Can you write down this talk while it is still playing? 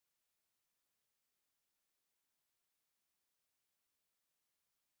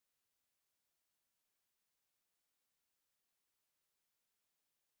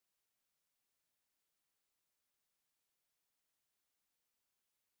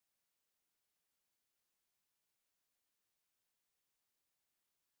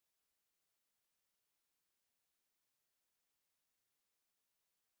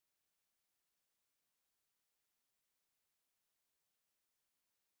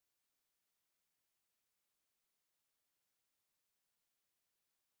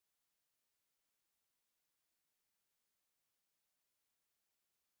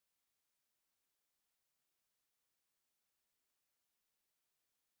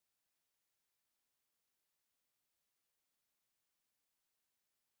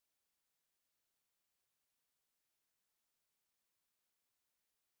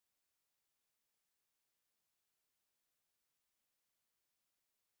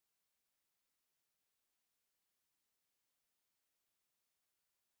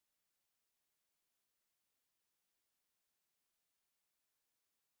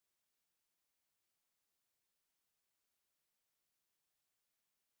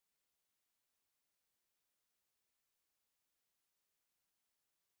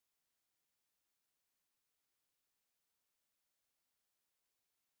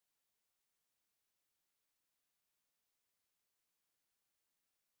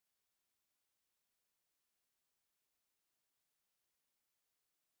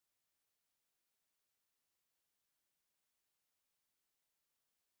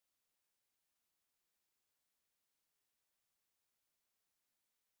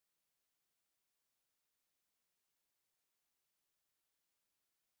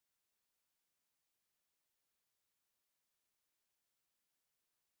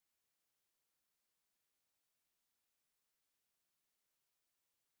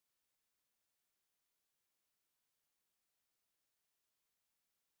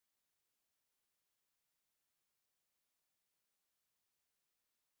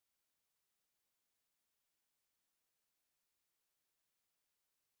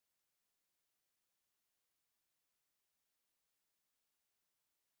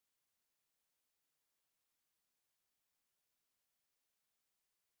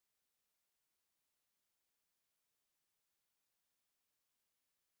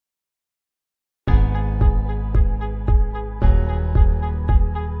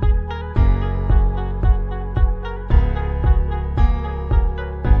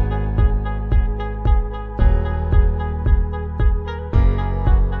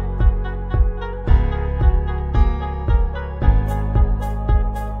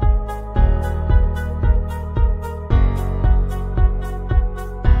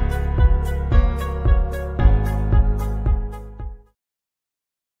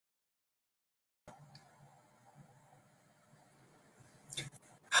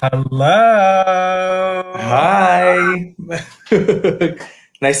Hello. Hi.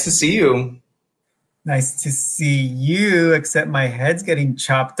 Nice to see you. Nice to see you, except my head's getting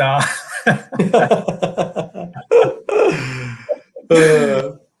chopped off.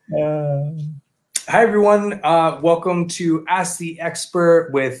 Uh, Uh, Hi, everyone. Welcome to Ask the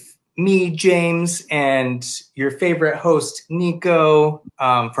Expert with me, James, and your favorite host, Nico,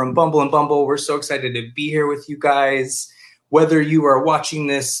 from Bumble and Bumble. We're so excited to be here with you guys. Whether you are watching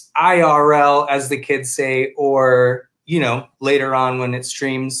this IRL, as the kids say, or later on when it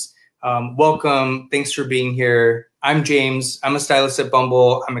streams, welcome. Thanks for being here. I'm James. I'm a stylist at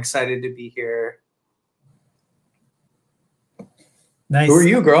Bumble. I'm excited to be here. Who are nice.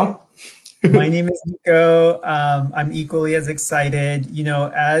 you, girl? My name is Nico. I'm equally as excited.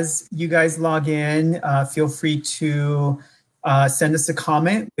 As you guys log in, feel free to send us a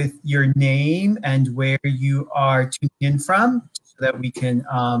comment with your name and where you are tuning in from so that we can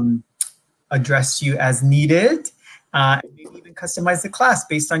address you as needed. And maybe even customize the class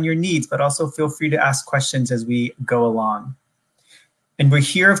based on your needs, but also feel free to ask questions as we go along. And we're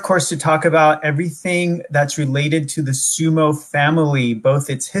here, of course, to talk about everything that's related to the SUMO family, both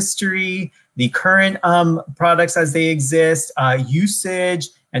its history, the current products as they exist, usage,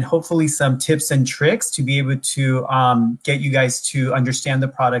 and hopefully some tips and tricks to be able to get you guys to understand the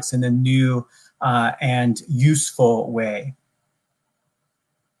products in a new and useful way.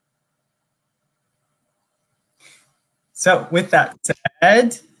 So with that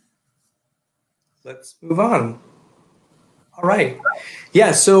said, Let's move on. All right.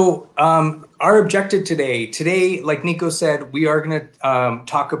 Yeah. So our objective today, like Nico said, we are going to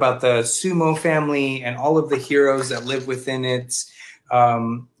talk about the Sumo family and all of the heroes that live within it.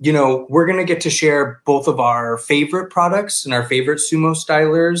 We're going to get to share both of our favorite products and our favorite Sumo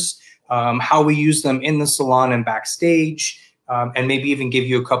stylers, how we use them in the salon and backstage, and maybe even give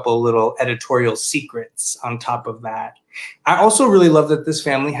you a couple little editorial secrets on top of that. I also really love that this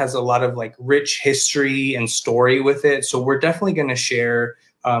family has a lot of like rich history and story with it. So we're definitely going to share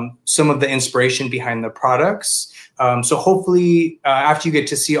some of the inspiration behind the products. So hopefully after you get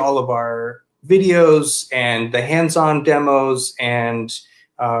to see all of our videos and the hands-on demos and,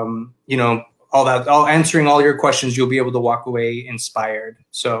 all that, all answering all your questions, you'll be able to walk away inspired.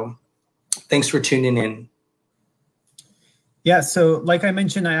 So thanks for tuning in. Yeah, so like I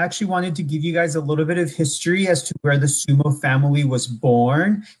mentioned, I actually wanted to give you guys a little bit of history as to where the Sumo family was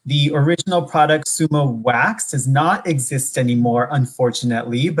born. The original product, Sumo Wax, does not exist anymore,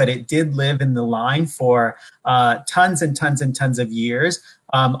 unfortunately, but it did live in the line for tons and tons and tons of years.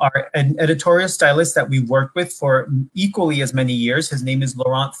 An editorial stylist that we worked with for equally as many years, his name is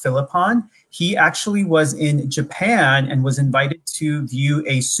Laurent Philippon. He actually was in Japan and was invited to view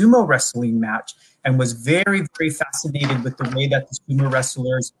a sumo wrestling match and was very, very fascinated with the way that the sumo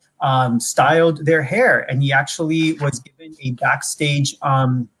wrestlers styled their hair. And he actually was given a backstage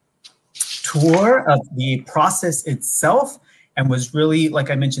tour of the process itself and was really, like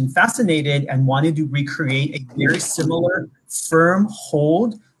I mentioned, fascinated and wanted to recreate a very similar firm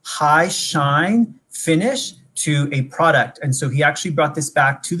hold, high shine finish to a product. And so he actually brought this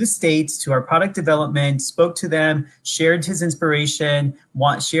back to the States, to our product development, spoke to them, shared his inspiration,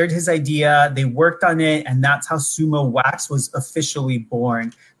 shared his idea. They worked on it. And that's how Sumo Wax was officially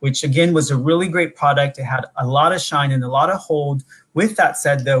born, which again was a really great product. It had a lot of shine and a lot of hold. With that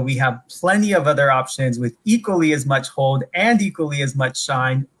said, though, we have plenty of other options with equally as much hold and equally as much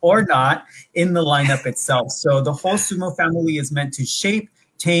shine or not in the lineup itself. So the whole Sumo family is meant to shape,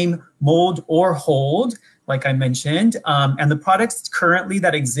 tame, mold, or hold, like I mentioned. And the products currently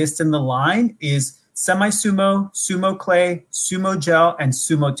that exist in the line is Semi-Sumo, Sumo Clay, Sumo Gel, and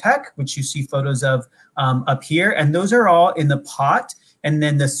Sumo Tech, which you see photos of up here. And those are all in the pot. And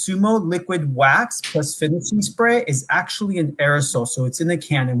then the Sumo Liquid Wax plus finishing spray is actually an aerosol. So it's in the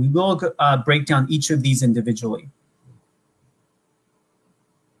can, and we will break down each of these individually.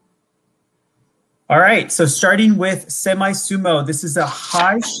 All right, so starting with Semi-Sumo, this is a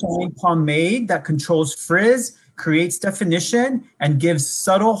high shine pomade that controls frizz, creates definition, and gives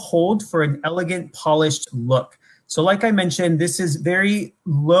subtle hold for an elegant, polished look. So like I mentioned, this is very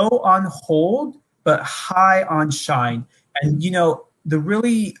low on hold, but high on shine. And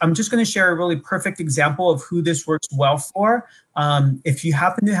I'm just going to share a really perfect example of who this works well for. If you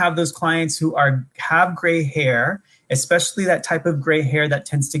happen to have those clients who have gray hair, especially that type of gray hair that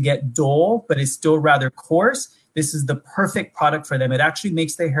tends to get dull, but is still rather coarse, this is the perfect product for them. It actually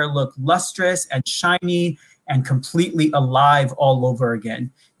makes their hair look lustrous and shiny and completely alive all over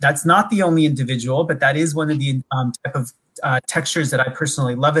again. That's not the only individual, but that is one of the type of textures that I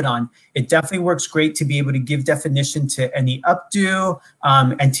personally love it on. It definitely works great to be able to give definition to any updo,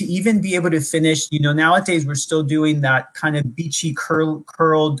 and to even be able to finish, you know, nowadays we're still doing that kind of beachy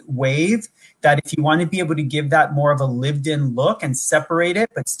curled wave, that if you want to be able to give that more of a lived in look and separate it,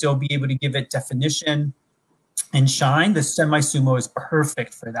 but still be able to give it definition and shine, the semi-sumo is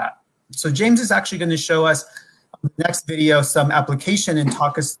perfect for that. So James is actually going to show us in the next video some application and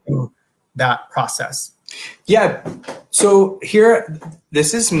talk us through that process. Yeah, so here,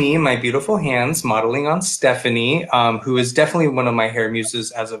 this is me in my beautiful hands modeling on Stephanie, who is definitely one of my hair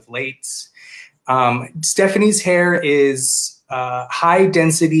muses as of late. Stephanie's hair is high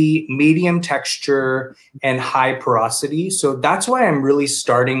density, medium texture, and high porosity. So that's why I'm really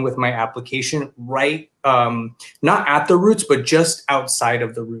starting with my application right, not at the roots, but just outside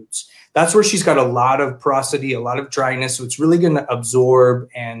of the roots. That's where she's got a lot of porosity, a lot of dryness. So it's really going to absorb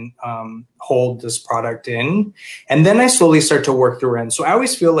and hold this product in. And then I slowly start to work through her end. So I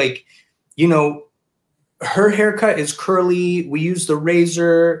always feel like, you know, her haircut is curly. We use the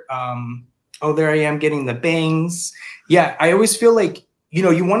razor. Oh, there I am getting the bangs. Yeah, I always feel like, you know,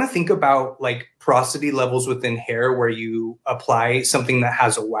 you want to think about like porosity levels within hair where you apply something that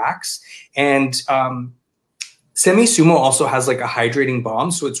has a wax. And Semi-Sumo also has like a hydrating balm,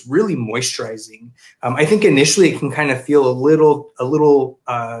 so it's really moisturizing. I think initially it can kind of feel a little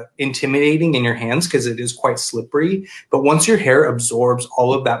intimidating in your hands because it is quite slippery. But once your hair absorbs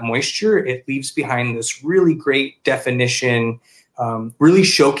all of that moisture, it leaves behind this really great definition, really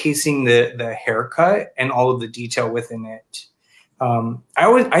showcasing the haircut and all of the detail within it.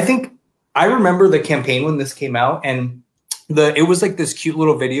 I remember the campaign when this came out, and it was like this cute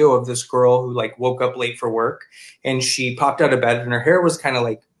little video of this girl who like woke up late for work, and she popped out of bed and her hair was kind of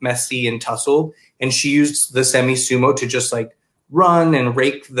like messy and tousled, and she used the Semi-Sumo to just like run and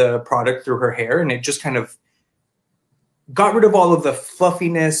rake the product through her hair, and it just kind of got rid of all of the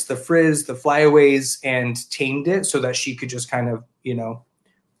fluffiness, the frizz, the flyaways, and tamed it so that she could just kind of, you know,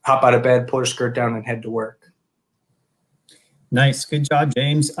 hop out of bed, pull her skirt down, and head to work. Nice. Good job,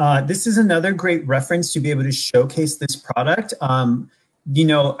 James. This is another great reference to be able to showcase this product. You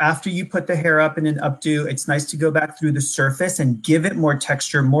know, after you put the hair up in an updo, it's nice to go back through the surface and give it more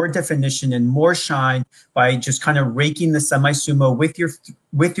texture, more definition, and more shine by just kind of raking the Semi-Sumo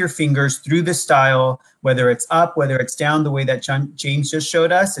with your fingers through the style, whether it's up, whether it's down, the way that James just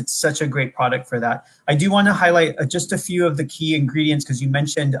showed us. It's such a great product for that. I do want to highlight just a few of the key ingredients because you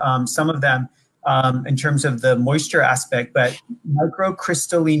mentioned some of them. In terms of the moisture aspect, but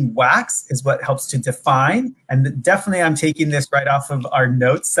microcrystalline wax is what helps to define. And definitely I'm taking this right off of our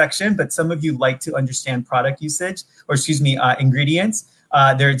notes section, but some of you like to understand product usage, or excuse me, ingredients.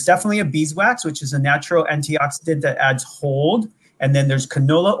 There's definitely a beeswax, which is a natural antioxidant that adds hold. And then there's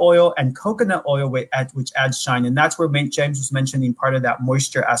canola oil and coconut oil, which adds shine. And that's where James was mentioning part of that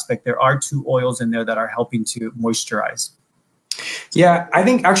moisture aspect. There are 2 oils in there that are helping to moisturize. Yeah, I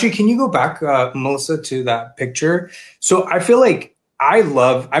think actually, can you go back, Melissa, to that picture? So I feel like I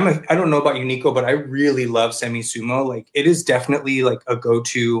don't know about you, Nico, but I really love Semi-Sumo. Like it is definitely like a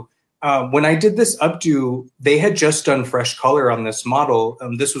go-to. When I did this updo, they had just done fresh color on this model.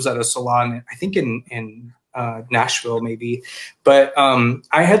 This was at a salon, I think in Nashville maybe. But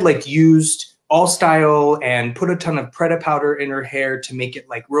I had like used All Style and put a ton of Preta powder in her hair to make it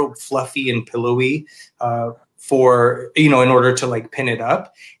like real fluffy and pillowy. For, you know, in order to like pin it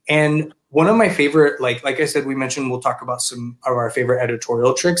up. And one of my favorite, like I said, we mentioned, we'll talk about some of our favorite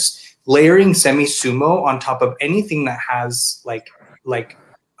editorial tricks, layering Semi-Sumo on top of anything that has like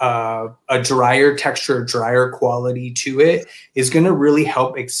a drier texture, drier quality to it is going to really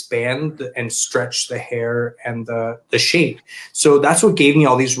help expand and stretch the hair and the shape. So that's what gave me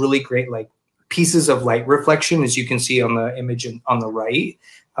all these really great like pieces of light reflection, as you can see on the image on the right.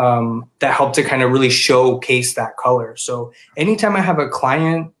 That help to kind of really showcase that color. So anytime I have a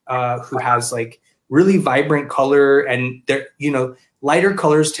client who has like really vibrant color, and they're, you know, lighter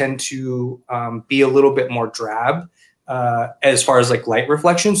colors tend to be a little bit more drab as far as like light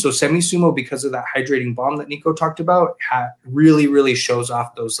reflection. So Semi-Sumo, because of that hydrating balm that Nico talked about, really shows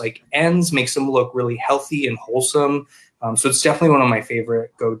off those like ends, makes them look really healthy and wholesome. So it's definitely one of my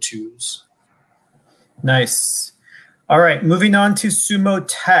favorite go-tos. Nice. All right, moving on to Sumo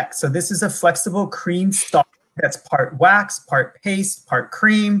Tech. So this is a flexible cream stock that's part wax, part paste, part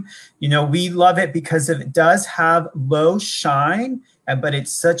cream. You know, we love it because it does have low shine, but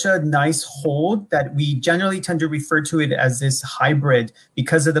it's such a nice hold that we generally tend to refer to it as this hybrid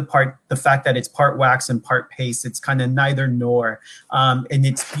because of the fact that it's part wax and part paste. It's kind of neither nor. And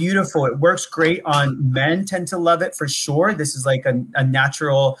it's beautiful. It works great on men, tend to love it for sure. This is like a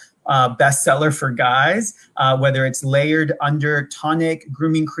natural bestseller for guys, whether it's layered under tonic,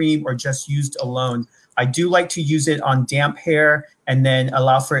 grooming cream, or just used alone. I do like to use it on damp hair and then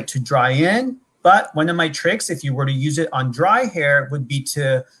allow for it to dry in. But one of my tricks, if you were to use it on dry hair, would be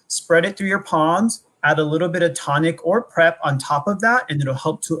to spread it through your palms, add a little bit of tonic or prep on top of that, and it'll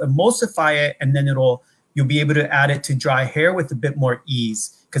help to emulsify it, and then you'll be able to add it to dry hair with a bit more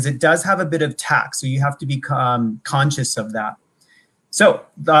ease, because it does have a bit of tack, so you have to be conscious of that. So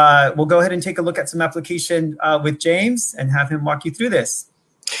we'll go ahead and take a look at some application with James and have him walk you through this.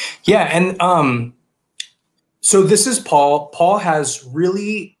 Yeah, and so this is Paul. Paul has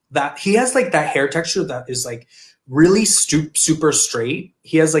really he has like that hair texture that is like really super straight.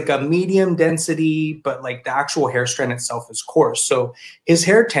 He has like a medium density, but like the actual hair strand itself is coarse. So his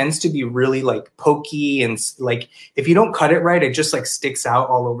hair tends to be really like pokey, and like if you don't cut it right, it just like sticks out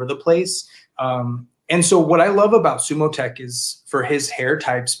all over the place. And so what I love about SUMO Tech is, for his hair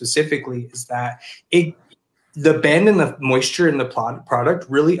type specifically, is that the bend and the moisture in the product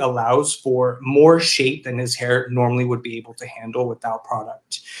really allows for more shape than his hair normally would be able to handle without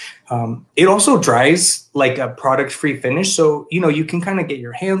product. It also dries like a product-free finish, so you can kind of get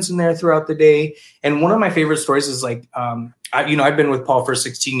your hands in there throughout the day. And one of my favorite stories is like, I've been with Paul for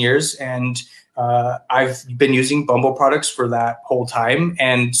 16 years, and I've been using Bumble products for that whole time.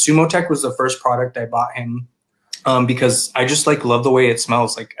 And SUMO Tech was the first product I bought him because I just like love the way it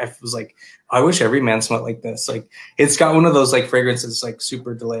smells. Like I was like, I wish every man smelled like this. Like it's got one of those like fragrances, like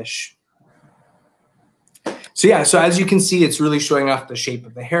super delish. So yeah, so as you can see, it's really showing off the shape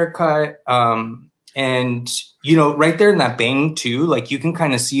of the haircut. And right there in that bang too, like you can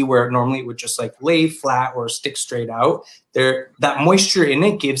kind of see where normally it would just like lay flat or stick straight out. That moisture in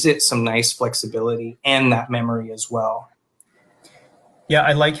it gives it some nice flexibility and that memory as well. Yeah,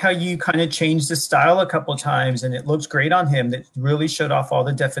 I like how you kind of changed the style a couple times, and it looks great on him. That really showed off all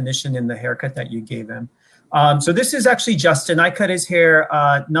the definition in the haircut that you gave him. So this is actually Justin. I cut his hair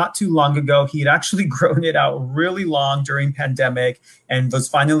not too long ago. He had actually grown it out really long during pandemic and was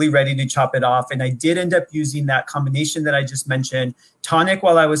finally ready to chop it off. And I did end up using that combination that I just mentioned, tonic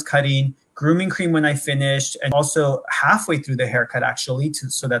while I was cutting, grooming cream when I finished, and also halfway through the haircut actually,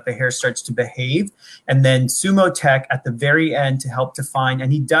 so that the hair starts to behave. And then SUMO Tech at the very end to help define.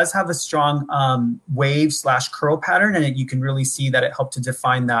 And he does have a strong wave/curl pattern, and you can really see that it helped to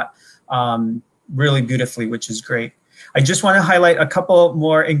define that really beautifully, which is great. I just want to highlight a couple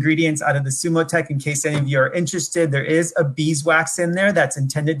more ingredients out of the SUMO Tech in case any of you are interested. There is a beeswax in there that's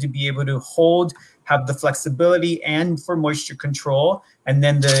intended to be able to have the flexibility and for moisture control. And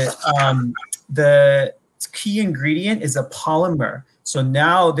then the key ingredient is a polymer. So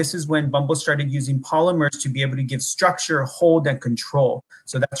now this is when Bumble started using polymers to be able to give structure, hold, and control.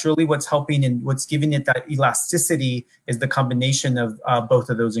 So that's really what's helping, and what's giving it that elasticity is the combination of both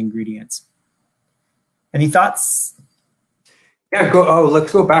of those ingredients. Any thoughts? Yeah,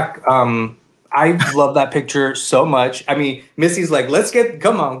 let's go back. I love that picture so much. I mean, Missy's like,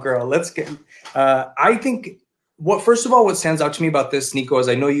 come on, girl, let's get. I think first of all, what stands out to me about this, Nico, is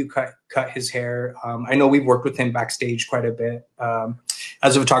I know you cut his hair. I know we've worked with him backstage quite a bit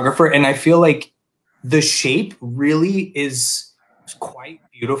as a photographer, and I feel like the shape really is quite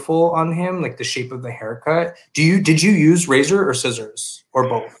beautiful on him, like the shape of the haircut. Did you use razor or scissors or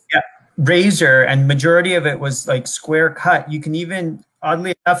both? Yeah, razor, and majority of it was like square cut. You can even,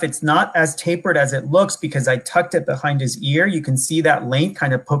 oddly enough, it's not as tapered as it looks because I tucked it behind his ear. You can see that length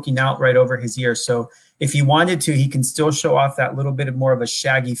kind of poking out right over his ear. So if he wanted to, he can still show off that little bit of more of a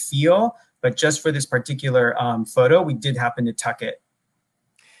shaggy feel. But just for this particular photo, we did happen to tuck it.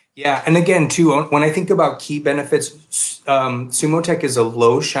 Yeah, and again, too, when I think about key benefits, SUMO Tech is a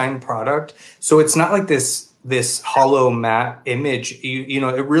low shine product. So it's not like this hollow matte image.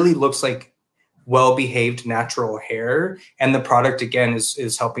 It really looks like well-behaved natural hair, and the product again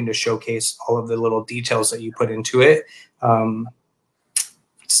is helping to showcase all of the little details that you put into it.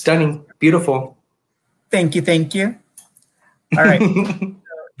 Stunning, beautiful. Thank you. All right.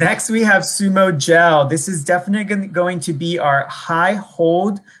 Next we have SUMO Gel. This is definitely going to be our high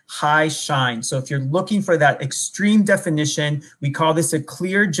hold, high shine. So if you're looking for that extreme definition, we call this a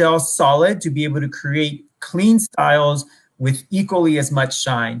clear gel solid to be able to create clean styles with equally as much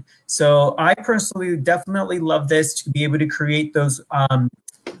shine. So I personally definitely love this to be able to create those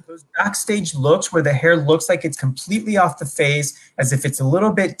backstage looks where the hair looks like it's completely off the face, as if it's a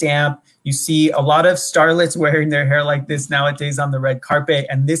little bit damp. You see a lot of starlets wearing their hair like this nowadays on the red carpet,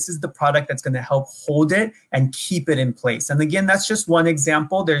 and this is the product that's going to help hold it and keep it in place. And again, that's just one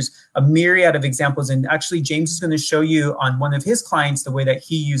example. There's a myriad of examples, and actually James is going to show you on one of his clients the way that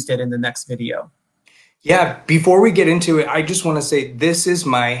he used it in the next video. Yeah, before we get into it, I just want to say this is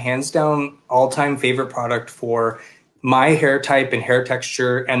my hands down all-time favorite product for my hair type and hair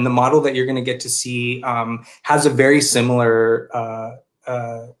texture. And the model that you're going to get to see has a very similar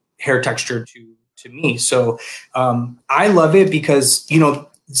hair texture to me. So I love it because, you know,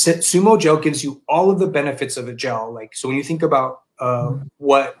 Sumo gel gives you all of the benefits of a gel. Like, so when you think about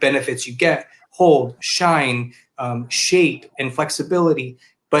what benefits you get, hold, shine, shape, and flexibility,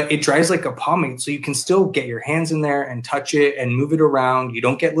 but it dries like a pomade. So you can still get your hands in there and touch it and move it around. You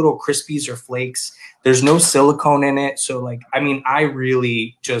don't get little crispies or flakes. There's no silicone in it. So like, I mean, I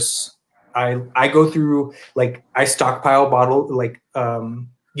really just, I go through, like, I stockpile bottle, like,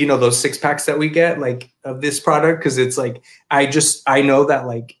 you know, those 6-packs that we get, like, of this product. Cause it's like, I know that,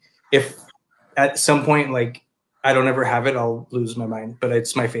 like, if at some point, like, I don't ever have it, I'll lose my mind, but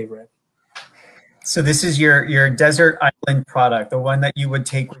it's my favorite. So this is your desert island product, the one that you would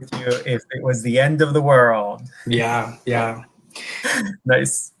take with you if it was the end of the world. Yeah, yeah.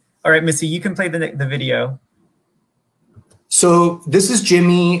 Nice. All right, Missy, you can play the video. So this is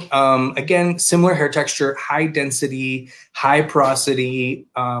Jimmy. Again, similar hair texture, high density, high porosity.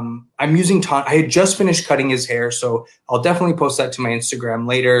 I'm using I had just finished cutting his hair, so I'll definitely post that to my Instagram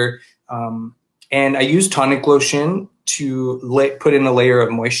later. And I use tonic lotion to put in a layer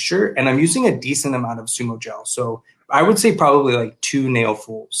of moisture, and I'm using a decent amount of Sumo gel. So I would say probably like 2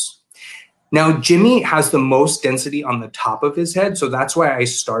 nailfuls. Now, Jimmy has the most density on the top of his head, so that's why I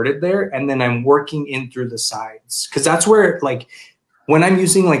started there, and then I'm working in through the sides, because that's where, like, when I'm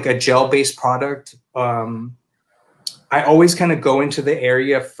using like a gel-based product, I always kind of go into the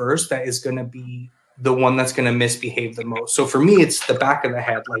area first that is going to be the one that's going to misbehave the most. So for me, it's the back of the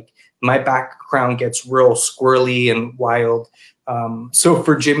head. Like, my background gets real squirrely and wild. So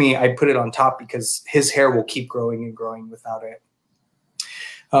for Jimmy, I put it on top because his hair will keep growing and growing without it.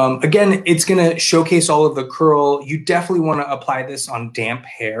 Again, it's going to showcase all of the curl. You definitely want to apply this on damp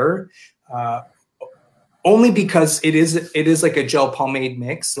hair, only because it is like a gel pomade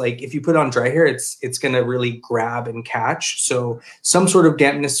mix. Like, if you put it on dry hair, it's going to really grab and catch. So some sort of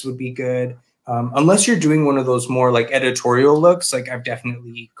dampness would be good. Unless you're doing one of those more like editorial looks, like I've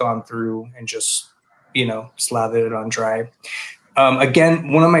definitely gone through and just, you know, slathered it on dry.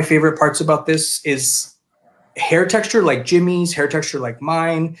 Again, one of my favorite parts about this is hair texture like Jimmy's, hair texture like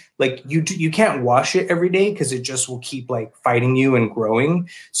mine. Like, you can't wash it every day because it just will keep like fighting you and growing.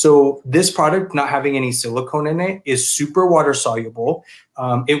 So this product, not having any silicone in it, is super water soluble.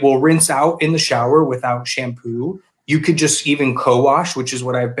 It will rinse out in the shower without shampoo. You could just even co-wash, which is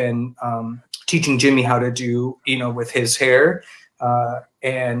what I've been teaching Jimmy how to do, you know, with his hair.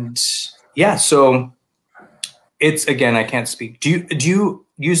 And yeah, so it's, again, I can't speak. Do you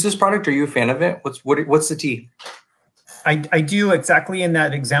use this product? Are you a fan of it? What's the tea? I do, exactly in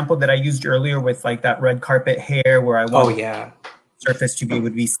that example that I used earlier with like that red carpet hair where I want surface to be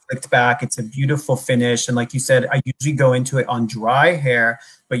would be slicked back. It's a beautiful finish. And like you said, I usually go into it on dry hair,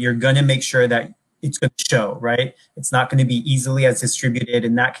 but you're going to make sure that it's going to show, right? It's not going to be easily as distributed.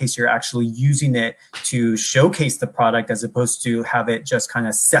 In that case, you're actually using it to showcase the product as opposed to have it just kind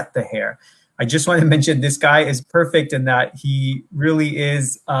of set the hair. I just want to mention this guy is perfect in that he really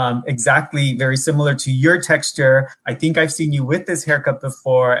is exactly very similar to your texture. I think I've seen you with this haircut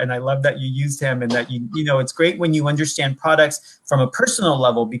before, and I love that you used him, and that you know, it's great when you understand products from a personal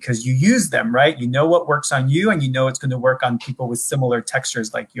level because you use them, right? You know what works on you, and you know it's going to work on people with similar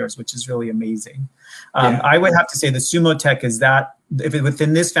textures like yours, which is really amazing. I would have to say the Sumo Tech is that, if it,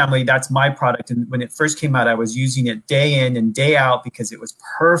 within this family, that's my product. And when it first came out, I was using it day in and day out because it was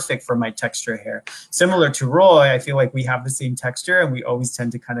perfect for my texture hair. Similar to Roy, I feel like we have the same texture and we always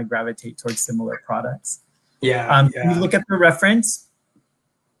tend to kind of gravitate towards similar products. Yeah. Can you look at the reference?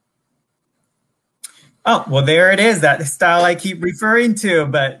 Oh, well, there it is, that style I keep referring to,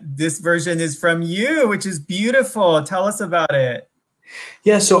 but this version is from you, which is beautiful. Tell us about it.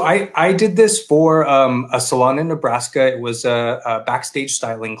 Yeah, so I did this for a salon in Nebraska. It was a backstage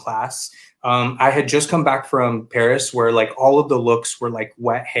styling class. I had just come back from Paris where like all of the looks were like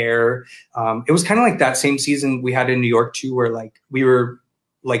wet hair. It was kind of like that same season we had in New York too, where like we were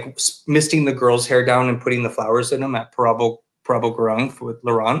like misting the girls' hair down and putting the flowers in them at Parabo Garung with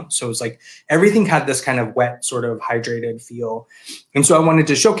Laurent. So it was like everything had this kind of wet, sort of hydrated feel. And so I wanted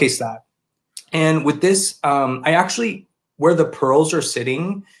to showcase that. And with this, I actually, where the pearls are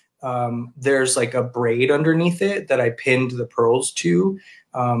sitting, there's like a braid underneath it that I pinned the pearls to.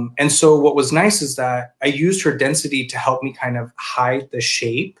 And so what was nice is that I used her density to help me kind of hide the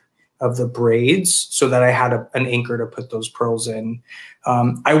shape of the braids so that I had an anchor to put those pearls in.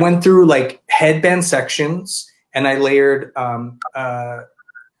 I went through like headband sections and I layered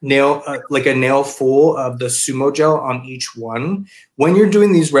like a nail full of the Sumo gel on each one. When you're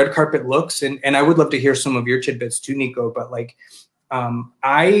doing these red carpet looks, and I would love to hear some of your tidbits too, Nico, but like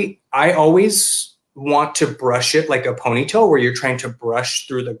I always want to brush it like a ponytail where you're trying to brush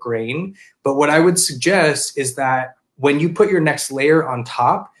through the grain. But what I would suggest is that when you put your next layer on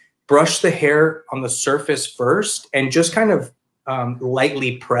top, brush the hair on the surface first and just kind of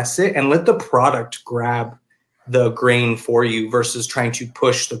lightly press it and let the product grab the grain for you versus trying to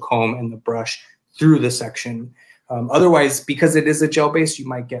push the comb and the brush through the section. Otherwise, because it is a gel base, you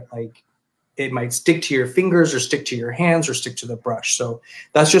might get like, it might stick to your fingers or stick to your hands or stick to the brush. So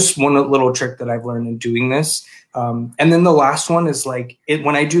that's just one little trick that I've learned in doing this. And then the last one is like,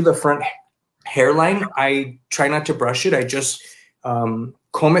 when I do the front hairline, I try not to brush it. I just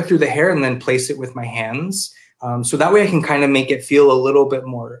comb it through the hair and then place it with my hands. So that way I can kind of make it feel a little bit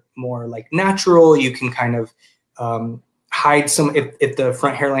more like natural. You can kind of hide some, if the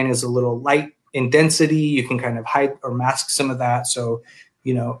front hairline is a little light in density, you can kind of hide or mask some of that. So,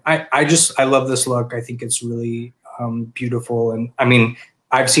 you know, I love this look. I think it's really beautiful. And I mean,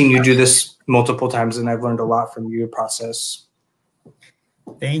 I've seen you do this multiple times and I've learned a lot from your process.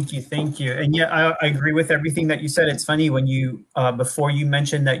 Thank you. Thank you. And yeah, I agree with everything that you said. It's funny when you, before you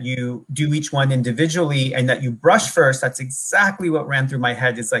mentioned that you do each one individually and that you brush first, that's exactly what ran through my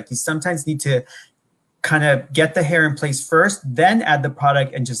head. It's like you sometimes need to kind of get the hair in place first, then add the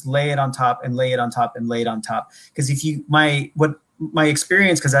product and just lay it on top and lay it on top and lay it on top. Because if you, my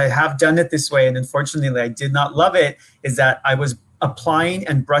experience, because I have done it this way and unfortunately I did not love it, is that I was applying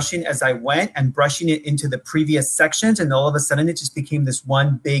and brushing as I went and brushing it into the previous sections. And all of a sudden it just became this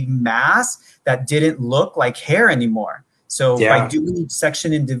one big mass that didn't look like hair anymore. So by doing each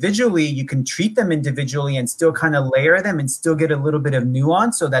section individually, you can treat them individually and still kind of layer them and still get a little bit of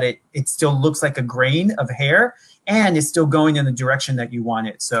nuance so that it still looks like a grain of hair and it's still going in the direction that you want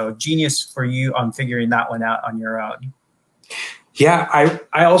it. So genius for you on figuring that one out on your own. Yeah,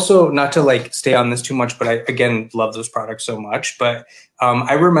 I also, not to like stay on this too much, but I, again, love those products so much. But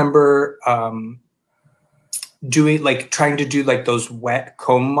I remember trying to do like those wet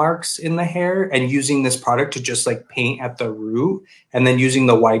comb marks in the hair and using this product to just like paint at the root and then using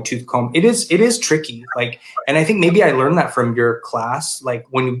the wide tooth comb. It is tricky. Like, and I think maybe I learned that from your class. Like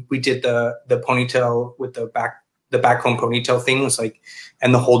when we did the ponytail with the back comb ponytail thing, was like,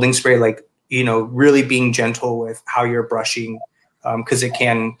 and the holding spray, like, you know, really being gentle with how you're brushing. Because it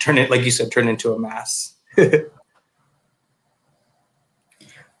can turn it, like you said, turn into a mass.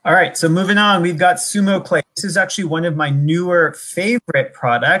 All right, so moving on, we've got Sumo Clay. This is actually one of my newer favorite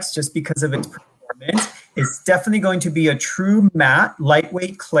products just because of its performance. It's definitely going to be a true matte,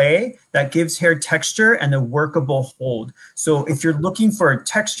 lightweight clay that gives hair texture and a workable hold. So if you're looking for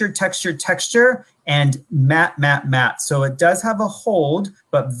texture, and matte. So it does have a hold,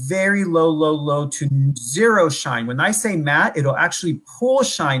 but very low to zero shine. When I say matte, it'll actually pull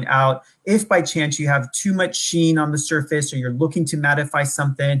shine out if by chance you have too much sheen on the surface or you're looking to mattify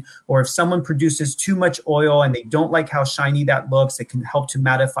something, or if someone produces too much oil and they don't like how shiny that looks, it can help to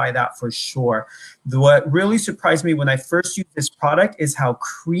mattify that for sure. What really surprised me when I first used this product is how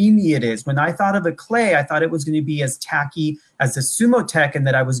creamy it is. When I thought of a clay, I thought it was going to be as tacky as the Sumo Tech and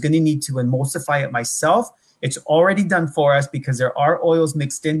that I was going to need to emulsify it myself. It's already done for us because there are oils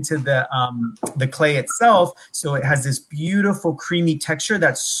mixed into the clay itself. So it has this beautiful creamy texture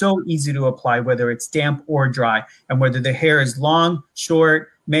that's so easy to apply, whether it's damp or dry, and whether the hair is long, short,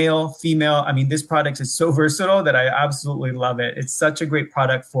 male, female. I mean, this product is so versatile that I absolutely love it. It's such a great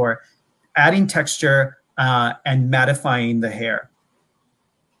product for adding texture and mattifying the hair.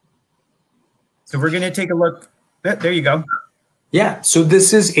 So we're going to take a look. There you go. Yeah, so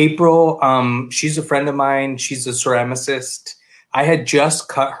this is April. She's a friend of mine. She's a ceramicist. I had just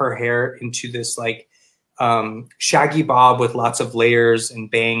cut her hair into this like shaggy bob with lots of layers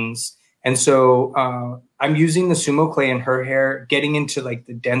and bangs. And so I'm using the Sumo Clay in her hair, getting into like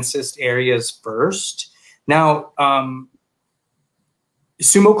the densest areas first. Now,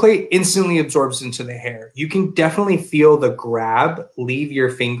 Sumo Clay instantly absorbs into the hair. You can definitely feel the grab leave your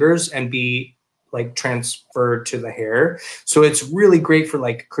fingers and be like transferred to the hair. So it's really great for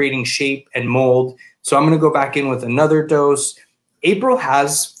like creating shape and mold. So I'm going to go back in with another dose. April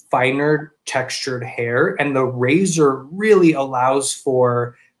has finer textured hair and the razor really allows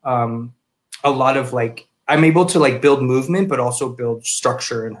for a lot of like, I'm able to like build movement, but also build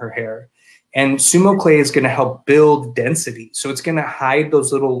structure in her hair. And Sumo Clay is going to help build density. So it's going to hide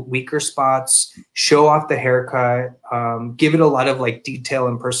those little weaker spots, show off the haircut, give it a lot of like detail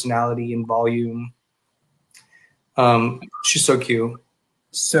and personality and volume. She's so cute.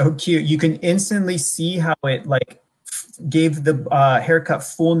 So cute. You can instantly see how it like gave the haircut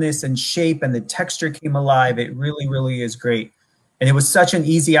fullness and shape, and the texture came alive. It really, really is great. And it was such an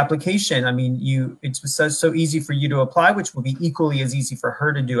easy application. I mean, it's so easy for you to apply, which will be equally as easy for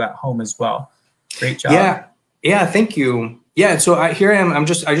her to do at home as well. Great job. Yeah. Yeah. Thank you. Yeah. So here I am. I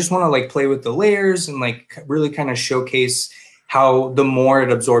just want to like play with the layers and like really kind of showcase how the more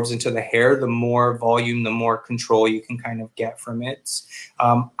it absorbs into the hair, the more volume, the more control you can kind of get from it.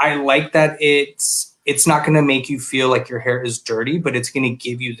 I like that it's not going to make you feel like your hair is dirty, but it's going to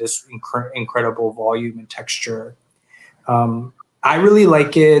give you this incredible volume and texture. I really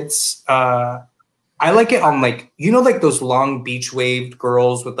like it. I like it on like, you know, like those long beach waved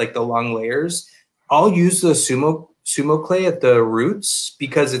girls with like the long layers. I'll use the sumo clay at the roots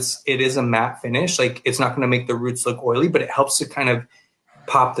because it is a matte finish. Like it's not going to make the roots look oily, but it helps to kind of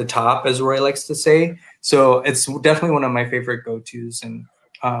pop the top, as Roy likes to say. So it's definitely one of my favorite go-tos. And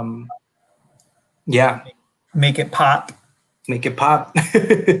yeah. Make it pop. Make it pop.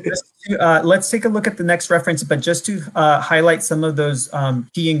 Let's take a look at the next reference, but just to highlight some of those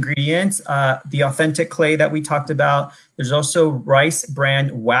key ingredients, the authentic clay that we talked about. There's also rice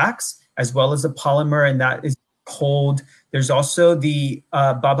bran wax, as well as a polymer, and that is cold. There's also the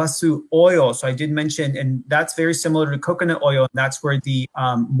babasu oil. So I did mention, and that's very similar to coconut oil, and that's where the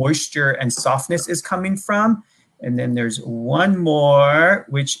moisture and softness is coming from. And then there's one more,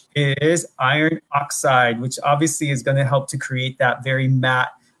 which is iron oxide, which obviously is going to help to create that very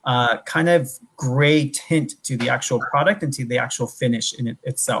matte kind of gray tint to the actual product and to the actual finish in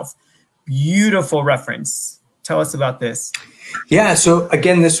itself. Beautiful reference. Tell us about this. Yeah, so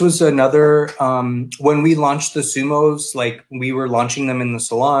again, this was another, when we launched the SUMOs, like we were launching them in the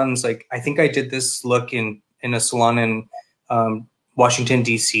salons. Like I think I did this look in a salon in Washington,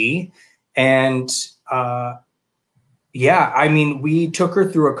 DC. And yeah, I mean, we took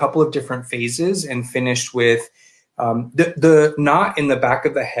her through a couple of different phases and finished with the knot in the back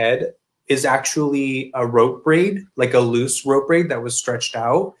of the head is actually a rope braid, like a loose rope braid that was stretched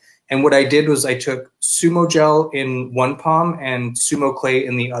out. And what I did was I took SUMO gel in one palm and SUMO clay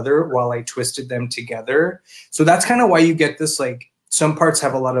in the other while I twisted them together. So that's kind of why you get this, like some parts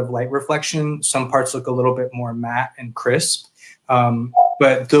have a lot of light reflection, some parts look a little bit more matte and crisp.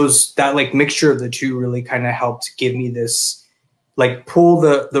 But that like mixture of the two really kind of helped give me this, like pull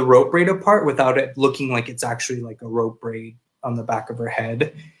the rope braid apart without it looking like it's actually like a rope braid on the back of her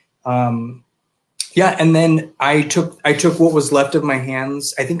head. Yeah, and then I took what was left of my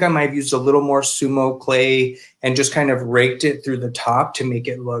hands. I think I might have used a little more SUMO clay and just kind of raked it through the top to make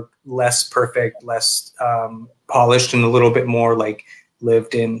it look less perfect, less polished, and a little bit more like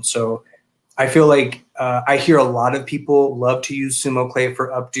lived in. So I feel like I hear a lot of people love to use SUMO clay for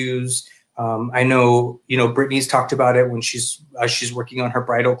updos. I know, you know, Brittany's talked about it when she's working on her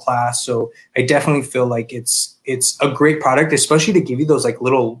bridal class. So I definitely feel like it's a great product, especially to give you those like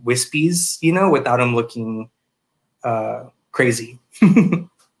little wispies, you know, without them looking crazy.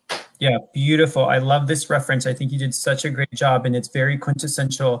 Yeah, beautiful. I love this reference. I think you did such a great job, and it's very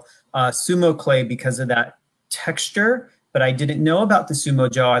quintessential SUMO clay because of that texture. But I didn't know about the SUMO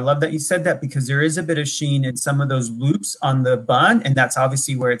gel. I love that you said that because there is a bit of sheen in some of those loops on the bun, and that's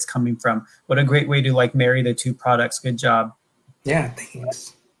obviously where it's coming from. What a great way to like marry the two products. Good job. Yeah,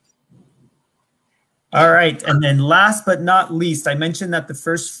 thanks. All right, and then last but not least, I mentioned that the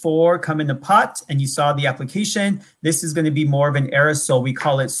first four come in a pot, and you saw the application. This is going to be more of an aerosol. We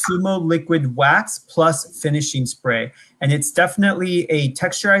call it SUMO liquid wax plus finishing spray, and it's definitely a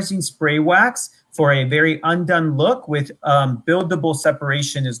texturizing spray wax for a very undone look with buildable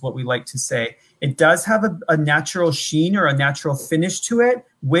separation is what we like to say. It does have a natural sheen or a natural finish to it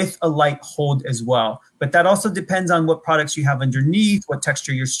with a light hold as well. But that also depends on what products you have underneath, what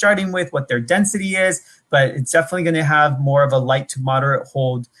texture you're starting with, what their density is. But it's definitely going to have more of a light to moderate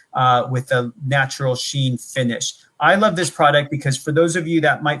hold with a natural sheen finish. I love this product because for those of you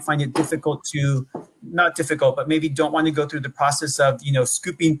that might find it difficult to, not difficult, but maybe don't want to go through the process of, you know,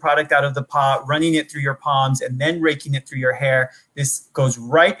 scooping product out of the pot, running it through your palms, and then raking it through your hair. This goes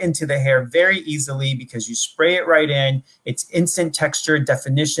right into the hair very easily because you spray it right in. It's instant texture,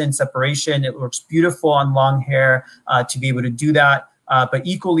 definition, separation. It looks beautiful on long hair to be able to do that. But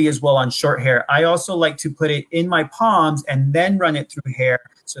equally as well on short hair. I also like to put it in my palms and then run it through hair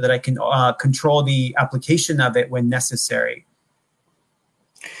so that I can control the application of it when necessary.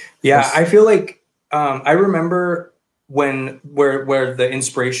 Yeah, I feel like I remember where the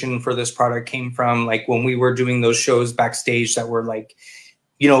inspiration for this product came from, like when we were doing those shows backstage that were like,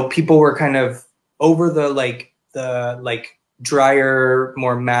 you know, people were kind of over the drier,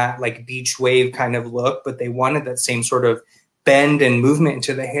 more matte, like beach wave kind of look, but they wanted that same sort of bend and movement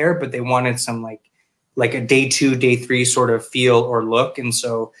into the hair, but they wanted some like like a day 2, day 3 sort of feel or look. And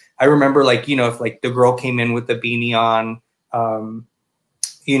so I remember like, you know, if like the girl came in with the beanie on,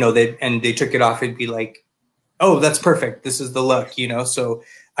 you know, they took it off, it'd be like, oh, that's perfect. This is the look, you know? So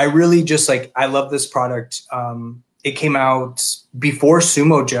I really just like, I love this product. It came out before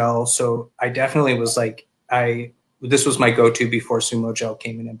Sumo Gel. So I definitely was like, this was my go-to before Sumo Gel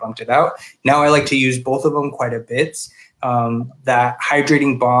came in and bumped it out. Now I like to use both of them quite a bit. That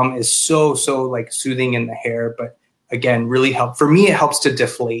hydrating balm is so like soothing in the hair, but again, really for me, it helps to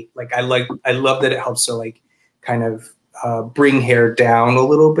deflate. Like I love that it helps to like kind of bring hair down a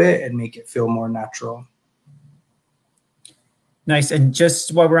little bit and make it feel more natural. Nice. And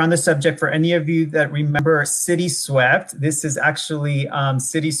just while we're on the subject, for any of you that remember City Swept, this is actually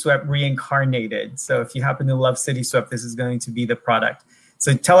City Swept reincarnated. So if you happen to love City Swept, this is going to be the product.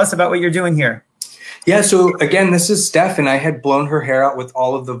 So tell us about what you're doing here. Yeah, so again, this is Steph, and I had blown her hair out with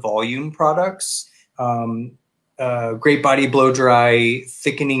all of the volume products. Great Body Blow Dry,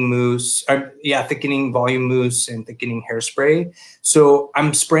 thickening mousse, thickening volume mousse, and thickening hairspray. So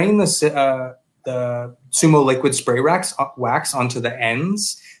I'm spraying the Sumo liquid spray wax onto the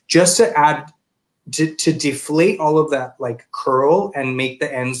ends just to add to deflate all of that like curl and make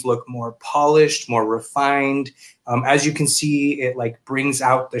the ends look more polished, more refined. As you can see, it like brings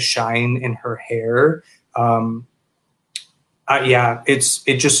out the shine in her hair. Yeah,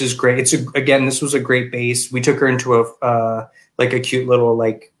 it just is great. Again, this was a great base. We took her into a cute little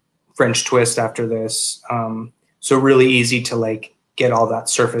like French twist after this. So really easy to like get all that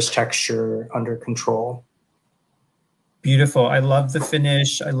surface texture under control. Beautiful. I love the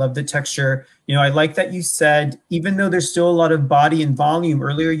finish. I love the texture. You know, I like that you said, even though there's still a lot of body and volume,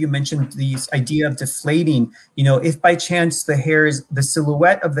 earlier you mentioned this idea of deflating. You know, if by chance the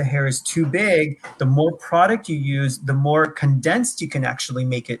silhouette of the hair is too big, the more product you use, the more condensed you can actually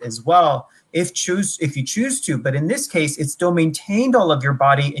make it as well, if you choose to. But in this case, it still maintained all of your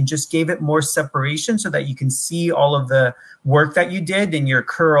body and just gave it more separation so that you can see all of the work that you did in your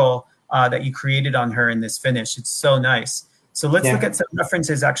curl that you created on her in this finish. It's so nice. So let's look at some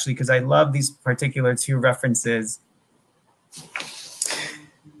references actually, because I love these particular 2 references.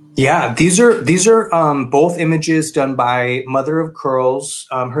 Yeah, these are both images done by Mother of Curls.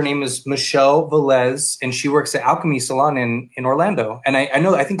 Her name is Michelle Velez, and she works at Alchemy Salon in Orlando. And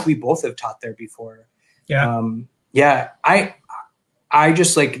I think we both have taught there before. Yeah. I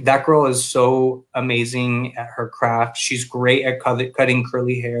just like, that girl is so amazing at her craft. She's great at cutting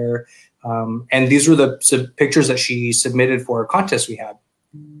curly hair. And these were the pictures that she submitted for a contest we had.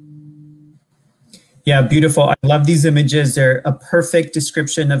 Yeah, beautiful. I love these images. They're a perfect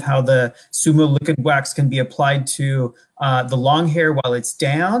description of how the Sumo liquid wax can be applied to the long hair while it's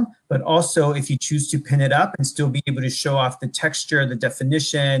down, but also if you choose to pin it up and still be able to show off the texture, the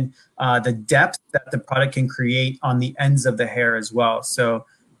definition, the depth that the product can create on the ends of the hair as well. So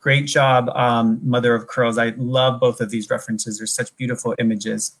great job, Mother of Curls. I love both of these references. They're such beautiful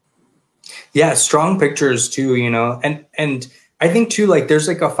images. Yeah, strong pictures too, you know, and I think too, like there's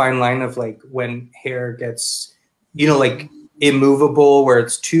like a fine line of like when hair gets, you know, like immovable where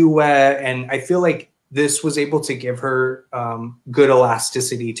it's too wet. And I feel like this was able to give her good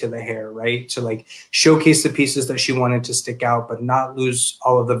elasticity to the hair, right? To like showcase the pieces that she wanted to stick out, but not lose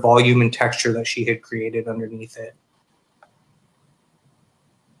all of the volume and texture that she had created underneath it.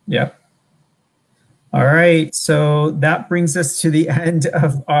 Yeah. All right, so that brings us to the end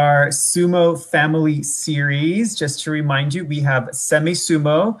of our Sumo family series. Just to remind you, we have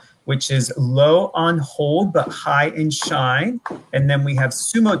semi-sumo, which is low on hold but high in shine. And then we have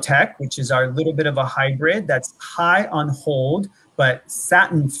Sumo Tech, which is our little bit of a hybrid that's high on hold but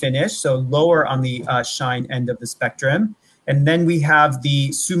satin finish, so lower on the shine end of the spectrum. And then we have the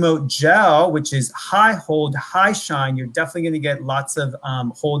Sumo Gel, which is high hold, high shine. You're definitely going to get lots of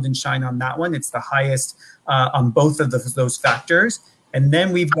hold and shine on that one. It's the highest on both of those factors. And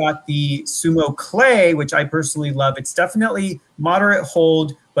then we've got the Sumo Clay, which I personally love. It's definitely moderate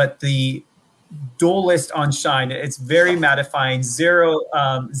hold, but the dualist on shine. It's very mattifying,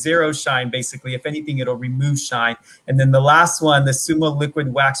 zero shine, basically. If anything, it'll remove shine. And then the last one, the Sumo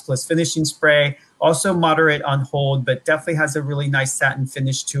Liquid Wax Plus Finishing Spray, also moderate on hold, but definitely has a really nice satin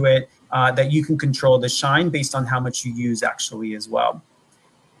finish to it that you can control the shine based on how much you use actually as well.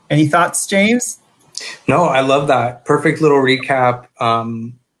 Any thoughts, James? No, I love that. Perfect little recap.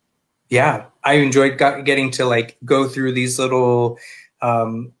 Yeah, I enjoyed getting to like go through these little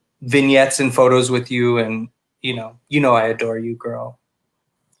vignettes and photos with you, and you know I adore you, girl.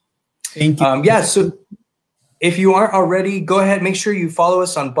 Thank you. Yeah, so If you aren't already, go ahead, make sure you follow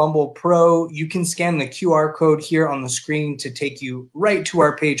us on Bumble Pro. You can scan the QR code here on the screen to take you right to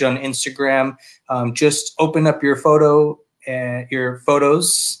our page on Instagram. Just open up your photos, and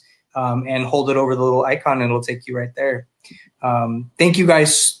hold it over the little icon, and it'll take you right there. Thank you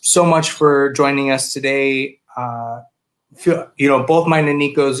guys so much for joining us today. Both mine and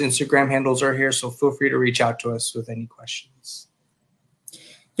Nico's Instagram handles are here, so feel free to reach out to us with any questions.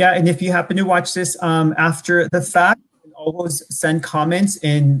 Yeah, and if you happen to watch this after the fact, you can always send comments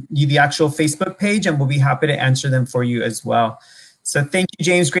in the actual Facebook page, and we'll be happy to answer them for you as well. So thank you,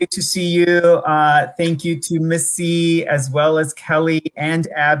 James. Great to see you. Thank you to Missy, as well as Kelly and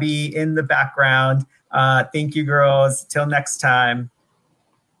Abby in the background. Thank you, girls. Till next time.